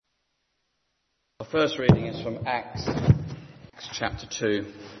Our first reading is from Acts chapter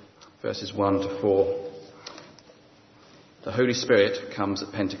 2, verses 1 to 4. The Holy Spirit comes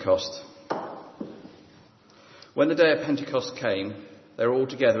at Pentecost. When the day of Pentecost came, they were all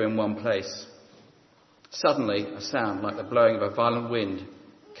together in one place. Suddenly, a sound like the blowing of a violent wind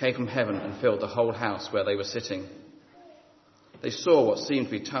came from heaven and filled the whole house where they were sitting. They saw what seemed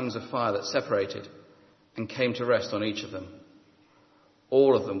to be tongues of fire that separated and came to rest on each of them.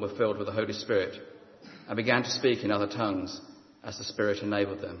 All of them were filled with the Holy Spirit and began to speak in other tongues as the Spirit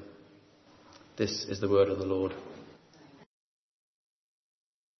enabled them. This is the word of the Lord.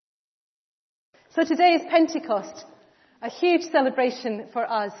 So today is Pentecost, a huge celebration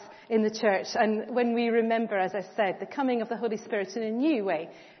for us in the church. And when we remember, as I said, the coming of the Holy Spirit in a new way,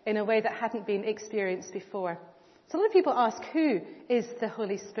 in a way that hadn't been experienced before. So a lot of people ask, who is the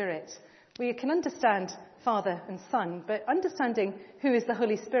Holy Spirit? We can understand Father and Son, but understanding who is the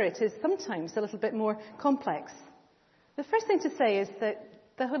Holy Spirit is sometimes a little bit more complex. The first thing to say is that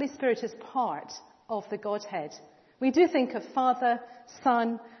the Holy Spirit is part of the Godhead. We do think of Father,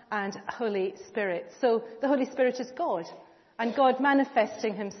 Son, and Holy Spirit. So the Holy Spirit is God, and God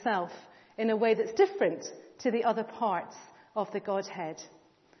manifesting himself in a way that's different to the other parts of the Godhead.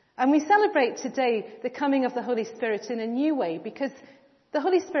 And we celebrate today the coming of the Holy Spirit in a new way because the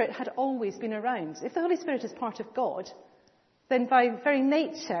Holy Spirit had always been around. If the Holy Spirit is part of God, then by very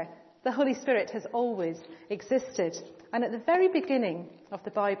nature, the Holy Spirit has always existed. And at the very beginning of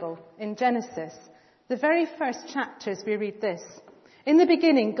the Bible, in Genesis, the very first chapters, we read this. In the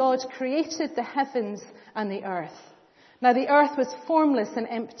beginning, God created the heavens and the earth. Now the earth was formless and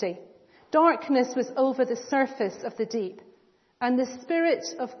empty. Darkness was over the surface of the deep. And the Spirit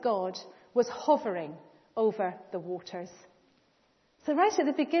of God was hovering over the waters. So right at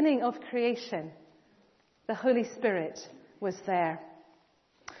the beginning of creation, the Holy Spirit was there.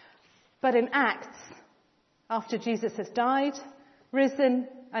 But in Acts, after Jesus has died, risen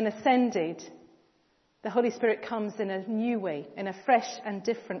and ascended, the Holy Spirit comes in a new way, in a fresh and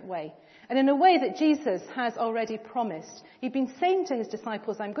different way. And in a way that Jesus has already promised. He'd been saying to his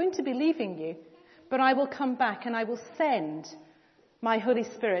disciples, I'm going to be leaving you, but I will come back and I will send my Holy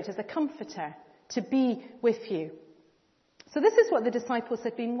Spirit as a comforter to be with you. So this is what the disciples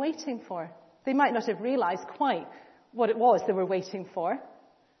had been waiting for. They might not have realized quite what it was they were waiting for.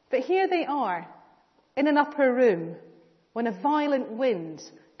 But here they are, in an upper room, when a violent wind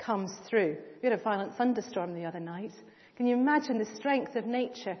comes through. We had a violent thunderstorm the other night. Can you imagine the strength of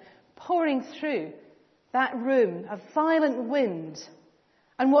nature pouring through that room, a violent wind,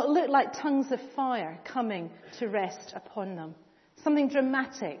 and what looked like tongues of fire coming to rest upon them? Something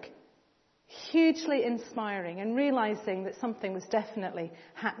dramatic, hugely inspiring, and realizing that something was definitely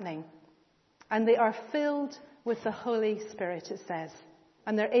happening. And they are filled with the Holy Spirit, it says,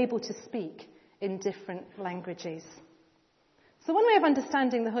 and they're able to speak in different languages. So one way of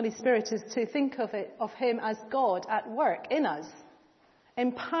understanding the Holy Spirit is to think of him as God at work in us,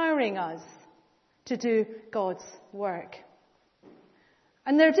 empowering us to do God's work.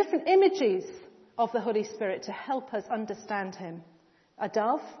 And there are different images of the Holy Spirit to help us understand him. A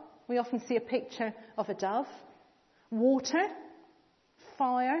dove. We often see a picture of a dove. Water,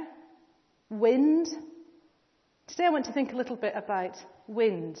 fire, wind. Today I want to think a little bit about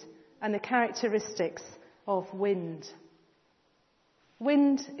wind and the characteristics of wind.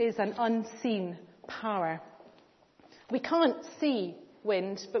 Wind is an unseen power. We can't see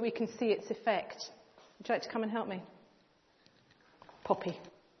wind, but we can see its effect. Would you like to come and help me? Poppy.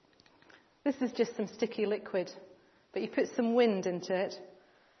 This is just some sticky liquid, but you put some wind into it.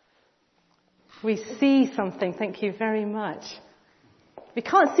 We see something, thank you very much. We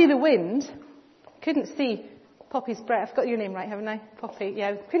can't see the wind. Couldn't see Poppy's breath. I've got your name right, haven't I? Poppy,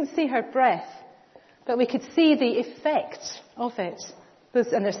 yeah. Couldn't see her breath. But we could see the effect of it.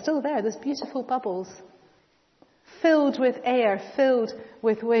 And they're still there, those beautiful bubbles. Filled with air, filled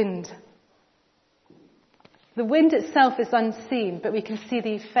with wind. The wind itself is unseen, but we can see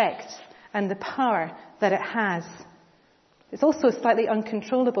the effect and the power that it has. It's also slightly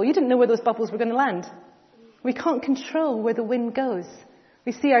uncontrollable. You didn't know where those bubbles were going to land. We can't control where the wind goes.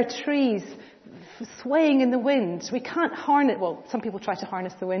 We see our trees swaying in the wind. We can't harness, well, some people try to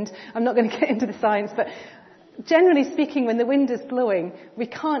harness the wind. I'm not going to get into the science, but generally speaking, when the wind is blowing, we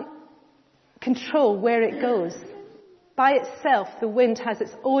can't control where it goes. By itself, the wind has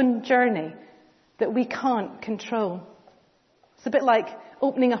its own journey that we can't control. It's a bit like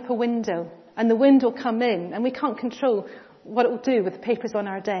opening up a window, and the wind will come in, and we can't control what it will do with the papers on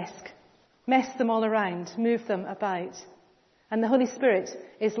our desk. Mess them all around, move them about. And the Holy Spirit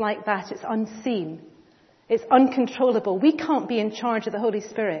is like that. It's unseen. It's uncontrollable. We can't be in charge of the Holy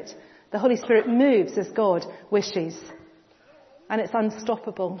Spirit. The Holy Spirit moves as God wishes. And it's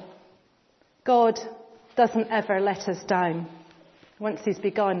unstoppable. God doesn't ever let us down. Once he's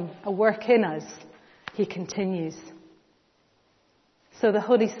begun a work in us, he continues. So the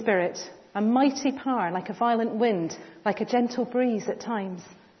Holy Spirit, a mighty power, like a violent wind, like a gentle breeze at times.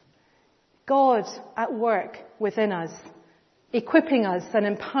 God at work within us, equipping us and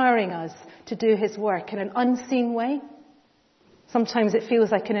empowering us to do his work in an unseen way. Sometimes it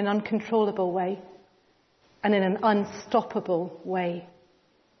feels like in an uncontrollable way and in an unstoppable way.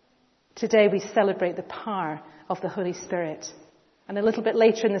 Today we celebrate the power of the Holy Spirit. And a little bit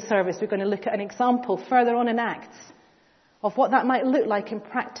later in the service we're going to look at an example further on in Acts of what that might look like in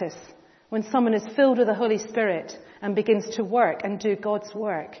practice when someone is filled with the Holy Spirit and begins to work and do God's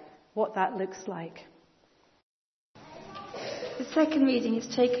work, what that looks like. The second reading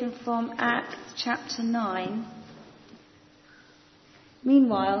is taken from Acts chapter 9.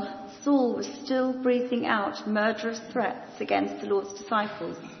 Meanwhile, Saul was still breathing out murderous threats against the Lord's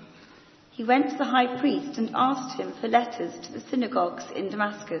disciples. He went to the high priest and asked him for letters to the synagogues in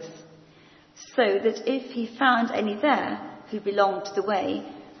Damascus, so that if he found any there who belonged to the way,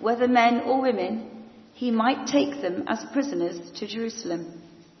 whether men or women, he might take them as prisoners to Jerusalem.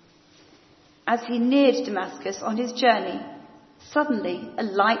 As he neared Damascus on his journey, suddenly a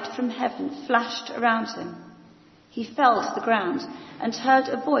light from heaven flashed around him. He fell to the ground and heard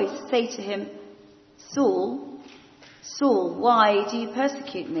a voice say to him, "Saul, Saul, why do you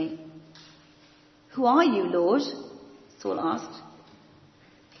persecute me?" "Who are you, Lord?" Saul asked.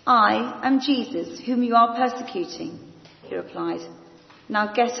 "I am Jesus, whom you are persecuting," he replied.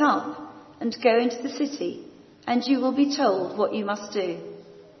 "Now get up and go into the city, and you will be told what you must do."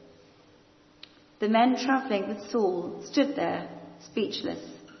 The men travelling with Saul stood there, speechless.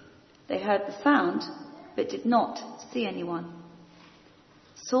 They heard the sound, but did not see anyone.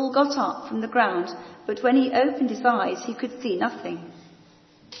 Saul got up from the ground, but when he opened his eyes, he could see nothing.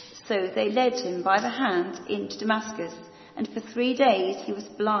 So they led him by the hand into Damascus, and for 3 days he was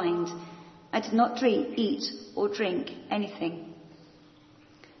blind, and did not eat or drink anything.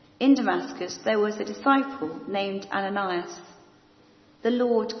 In Damascus there was a disciple named Ananias. The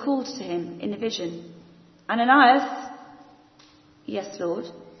Lord called to him in a vision, "Ananias?" "Yes, Lord,"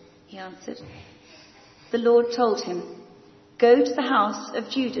 he answered. The Lord told him, "Go to the house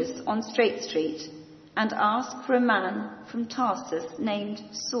of Judas on Straight Street and ask for a man from Tarsus named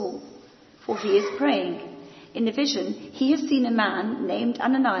Saul, for he is praying. In a vision he has seen a man named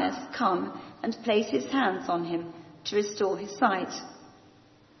Ananias come and place his hands on him to restore his sight."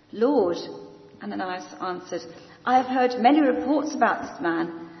 "Lord," Ananias answered, "I have heard many reports about this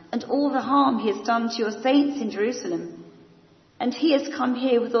man and all the harm he has done to your saints in Jerusalem. And he has come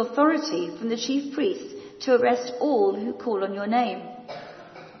here with authority from the chief priests to arrest all who call on your name."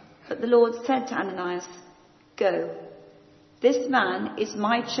 But the Lord said to Ananias, "Go. This man is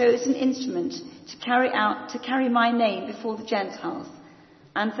my chosen instrument to carry my name before the Gentiles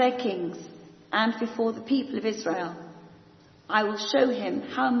and their kings and before the people of Israel. I will show him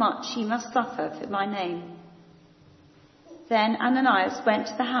how much he must suffer for my name." Then Ananias went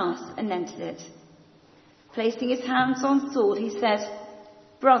to the house and entered it. Placing his hands on Saul, he said,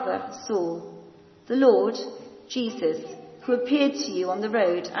 "Brother Saul, the Lord, Jesus, who appeared to you on the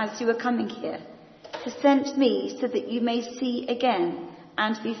road as you were coming here, has sent me so that you may see again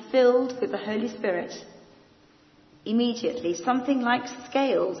and be filled with the Holy Spirit." Immediately something like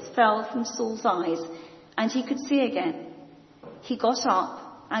scales fell from Saul's eyes, and he could see again. He got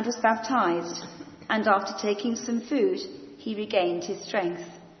up and was baptized, and after taking some food, he regained his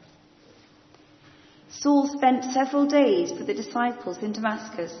strength. Saul spent several days with the disciples in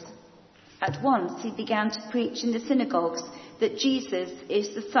Damascus. At once he began to preach in the synagogues that Jesus is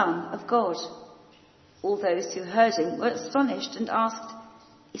the Son of God. All those who heard him were astonished and asked,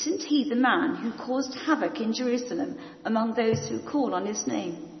 "Isn't he the man who caused havoc in Jerusalem among those who call on his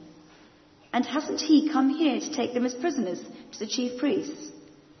name? And hasn't he come here to take them as prisoners to the chief priests?"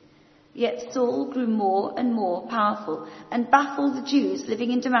 Yet Saul grew more and more powerful and baffled the Jews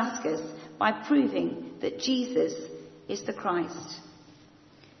living in Damascus by proving that Jesus is the Christ.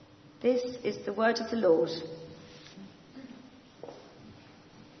 This is the word of the Lord.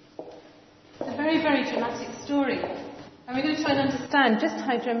 A very, very dramatic story. And we're going to try and understand just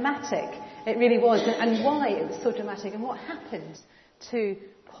how dramatic it really was and why it was so dramatic and what happened to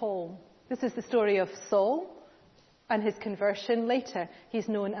Paul. This is the story of Saul and his conversion. Later, he's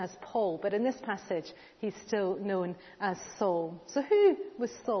known as Paul, but in this passage, he's still known as Saul. So who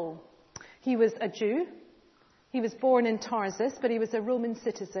was Saul? He was a Jew. He was born in Tarsus, but he was a Roman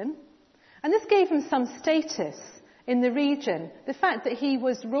citizen. And this gave him some status in the region. The fact that he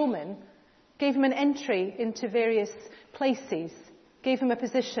was Roman gave him an entry into various places, gave him a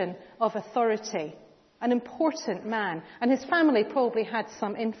position of authority, an important man, and his family probably had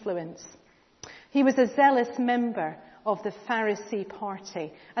some influence. He was a zealous member of the Pharisee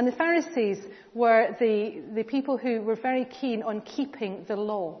party. And the Pharisees were the people who were very keen on keeping the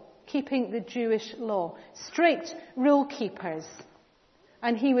law, keeping the Jewish law, strict rule keepers.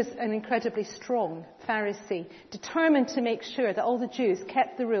 And he was an incredibly strong Pharisee, determined to make sure that all the Jews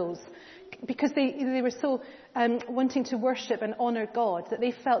kept the rules, because they were so wanting to worship and honour God that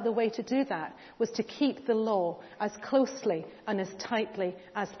they felt the way to do that was to keep the law as closely and as tightly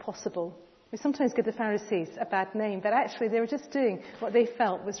as possible. We sometimes give the Pharisees a bad name, but actually they were just doing what they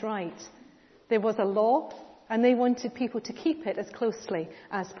felt was right. There was a law, and they wanted people to keep it as closely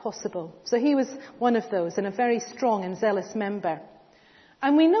as possible. So he was one of those, and a very strong and zealous member.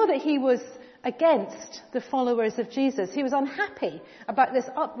 And we know that he was against the followers of Jesus. He was unhappy about this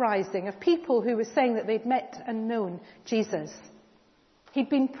uprising of people who were saying that they'd met and known Jesus. He'd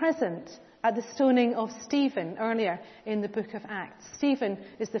been present at the stoning of Stephen earlier in the book of Acts. Stephen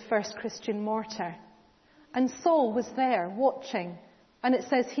is the first Christian martyr. And Saul was there watching, and it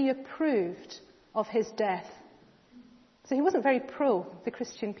says he approved of his death. So he wasn't very pro the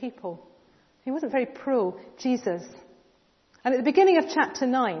Christian people. He wasn't very pro Jesus. And at the beginning of chapter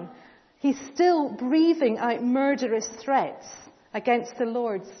 9, he's still breathing out murderous threats against the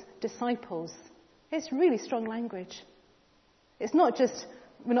Lord's disciples. It's really strong language. It's not just,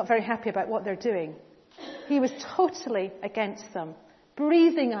 we're not very happy about what they're doing. He was totally against them,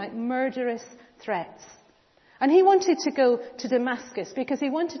 breathing out murderous threats. And he wanted to go to Damascus because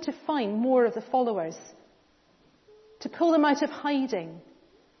he wanted to find more of the followers, to pull them out of hiding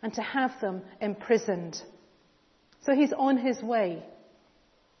and to have them imprisoned. So he's on his way.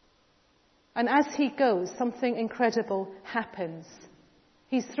 And as he goes, something incredible happens.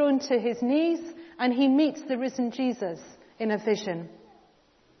 He's thrown to his knees and he meets the risen Jesus in a vision.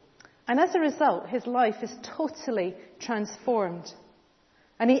 And as a result, his life is totally transformed.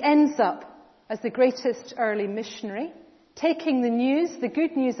 And he ends up as the greatest early missionary, taking the news, the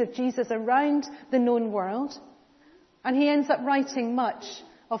good news of Jesus around the known world. And he ends up writing much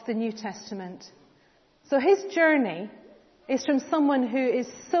of the New Testament. So his journey is from someone who is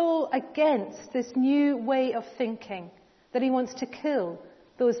so against this new way of thinking that he wants to kill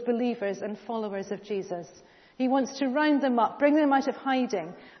those believers and followers of Jesus. He wants to round them up, bring them out of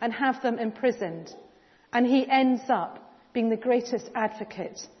hiding, and have them imprisoned. And he ends up being the greatest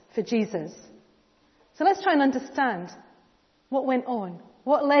advocate for Jesus. So let's try and understand what went on.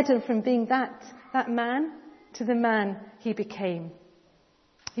 What led him from being that man to the man he became.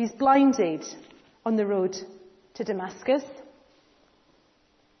 He's blinded on the road to Damascus.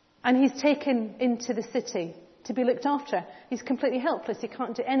 And he's taken into the city to be looked after. He's completely helpless. He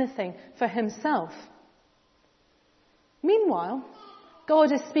can't do anything for himself. Meanwhile,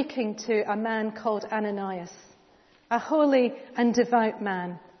 God is speaking to a man called Ananias, a holy and devout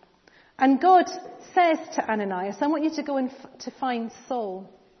man. And God says to Ananias, I want you to go to find Saul.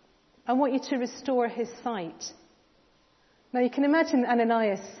 I want you to restore his sight. Now you can imagine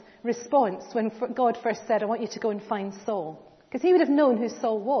Ananias' response when God first said, I want you to go and find Saul. Because he would have known who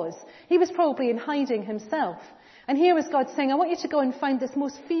Saul was. He was probably in hiding himself. And here was God saying, I want you to go and find this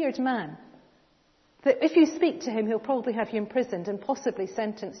most feared man. That if you speak to him, he'll probably have you imprisoned and possibly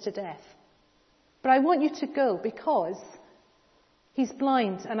sentenced to death. But I want you to go because he's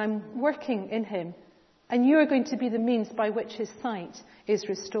blind and I'm working in him. And you are going to be the means by which his sight is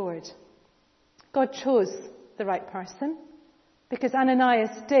restored. God chose the right person because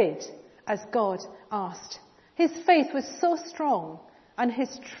Ananias did as God asked. His faith was so strong and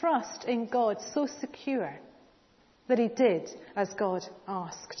his trust in God so secure that he did as God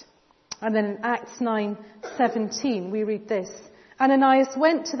asked. And then in Acts 9:17 we read this. Ananias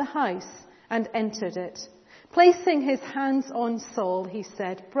went to the house and entered it. Placing his hands on Saul, he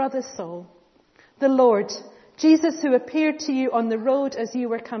said, Brother Saul, the Lord, Jesus who appeared to you on the road as you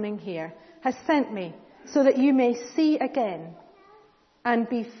were coming here, has sent me so that you may see again and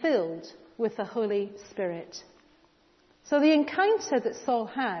be filled with the Holy Spirit. So the encounter that Saul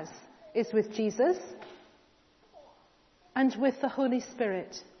has is with Jesus and with the Holy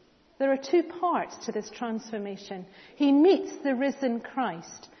Spirit. There are two parts to this transformation. He meets the risen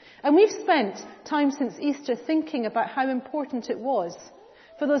Christ. And we've spent time since Easter thinking about how important it was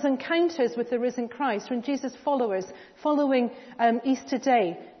for those encounters with the risen Christ when Jesus' followers, following Easter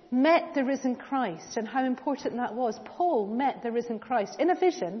Day, met the risen Christ and how important that was. Paul met the risen Christ in a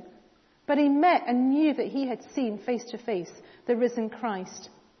vision, but he met and knew that he had seen face to face the risen Christ.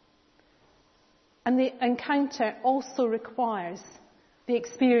 And the encounter also requires the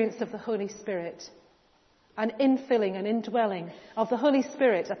experience of the Holy Spirit, an infilling and indwelling of the Holy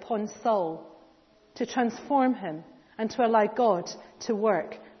Spirit upon Saul to transform him and to allow God to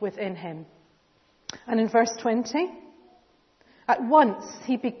work within him. And in verse 20, at once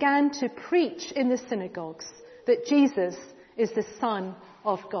he began to preach in the synagogues that Jesus is the Son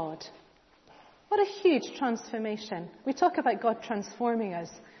of God. What a huge transformation. We talk about God transforming us,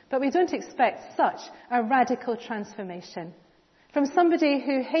 but we don't expect such a radical transformation. From somebody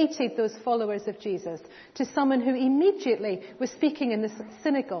who hated those followers of Jesus to someone who immediately was speaking in the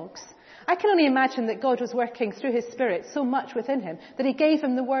synagogues. I can only imagine that God was working through his Spirit so much within him that he gave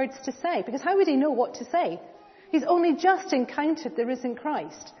him the words to say, because how would he know what to say? He's only just encountered the risen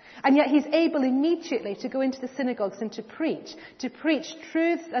Christ. And yet he's able immediately to go into the synagogues and to preach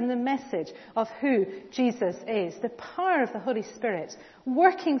truths and the message of who Jesus is. The power of the Holy Spirit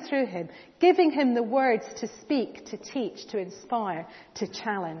working through him, giving him the words to speak, to teach, to inspire, to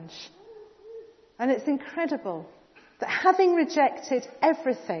challenge. And it's incredible that having rejected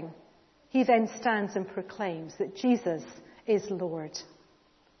everything, he then stands and proclaims that Jesus is Lord.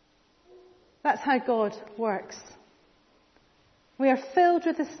 That's how God works. We are filled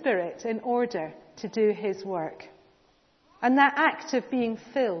with the Spirit in order to do his work. And that act of being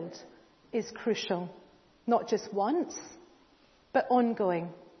filled is crucial. Not just once, but ongoing.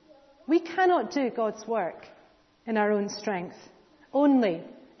 We cannot do God's work in our own strength, only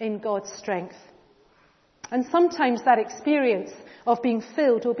in God's strength. And sometimes that experience of being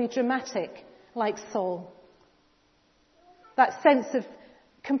filled will be dramatic, like Saul. That sense of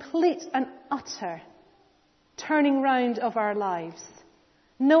complete and utter turning round of our lives,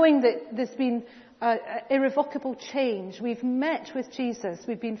 knowing that there's been irrevocable change. We've met with Jesus,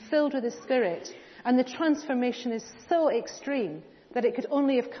 we've been filled with the Spirit, and the transformation is so extreme that it could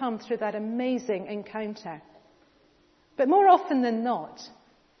only have come through that amazing encounter. But more often than not,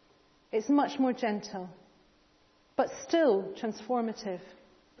 it's much more gentle, but still transformative,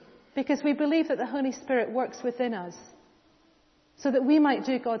 because we believe that the Holy Spirit works within us so that we might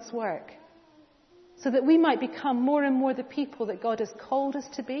do God's work, so that we might become more and more the people that God has called us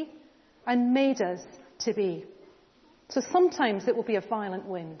to be and made us to be. So sometimes it will be a violent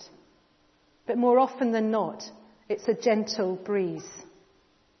wind, but more often than not, it's a gentle breeze,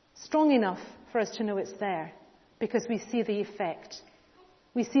 strong enough for us to know it's there, because we see the effect.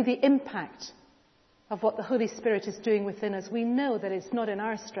 We see the impact of what the Holy Spirit is doing within us. We know that it's not in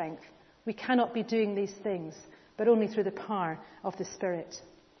our strength. We cannot be doing these things, but only through the power of the Spirit.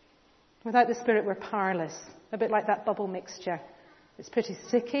 Without the Spirit, we're powerless, a bit like that bubble mixture. It's pretty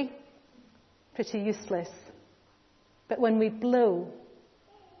sticky, pretty useless. But when we blow,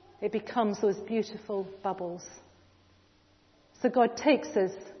 it becomes those beautiful bubbles. So God takes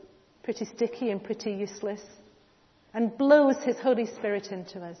us, pretty sticky and pretty useless, and blows his Holy Spirit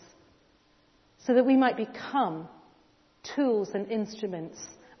into us, so that we might become tools and instruments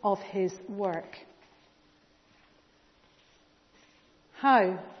of his work.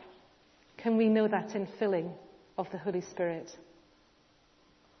 How can we know that infilling of the Holy Spirit?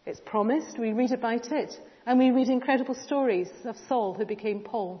 It's promised, we read about it, and we read incredible stories of Saul who became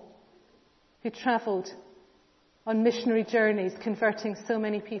Paul, who travelled on missionary journeys converting so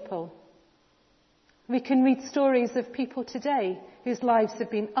many people. We can read stories of people today whose lives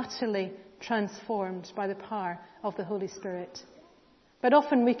have been utterly transformed by the power of the Holy Spirit. But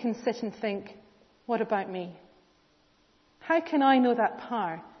often we can sit and think, what about me? How can I know that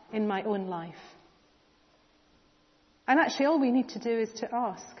power in my own life? And actually all we need to do is to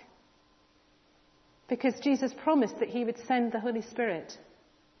ask. Because Jesus promised that he would send the Holy Spirit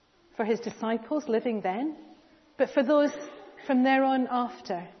for his disciples living then, but for those from there on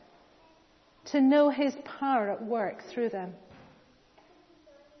after, to know his power at work through them.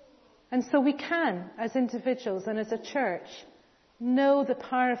 And so we can, as individuals and as a church, know the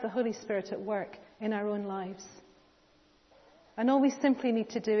power of the Holy Spirit at work in our own lives. And all we simply need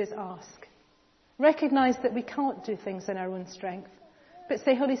to do is ask. Recognize that we can't do things in our own strength, but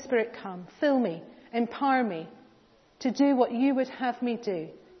say, Holy Spirit, come, fill me, empower me to do what you would have me do,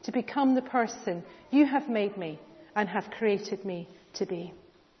 to become the person you have made me and have created me to be.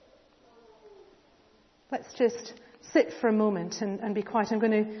 Let's just sit for a moment and be quiet. I'm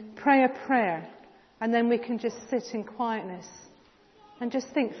going to pray a prayer, and then we can just sit in quietness and just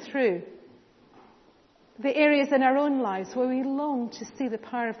think through the areas in our own lives where we long to see the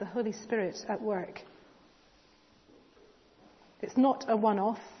power of the Holy Spirit at work. It's not a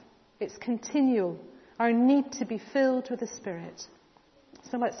one-off, it's continual, our need to be filled with the Spirit.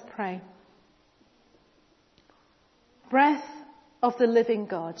 So let's pray. Breath of the living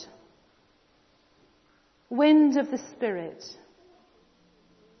God, Wind of the Spirit,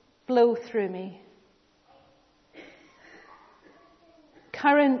 blow through me.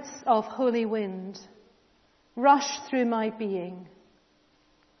 Currents of holy wind, rush through my being.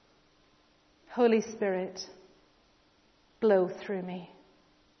 Holy Spirit, blow through me.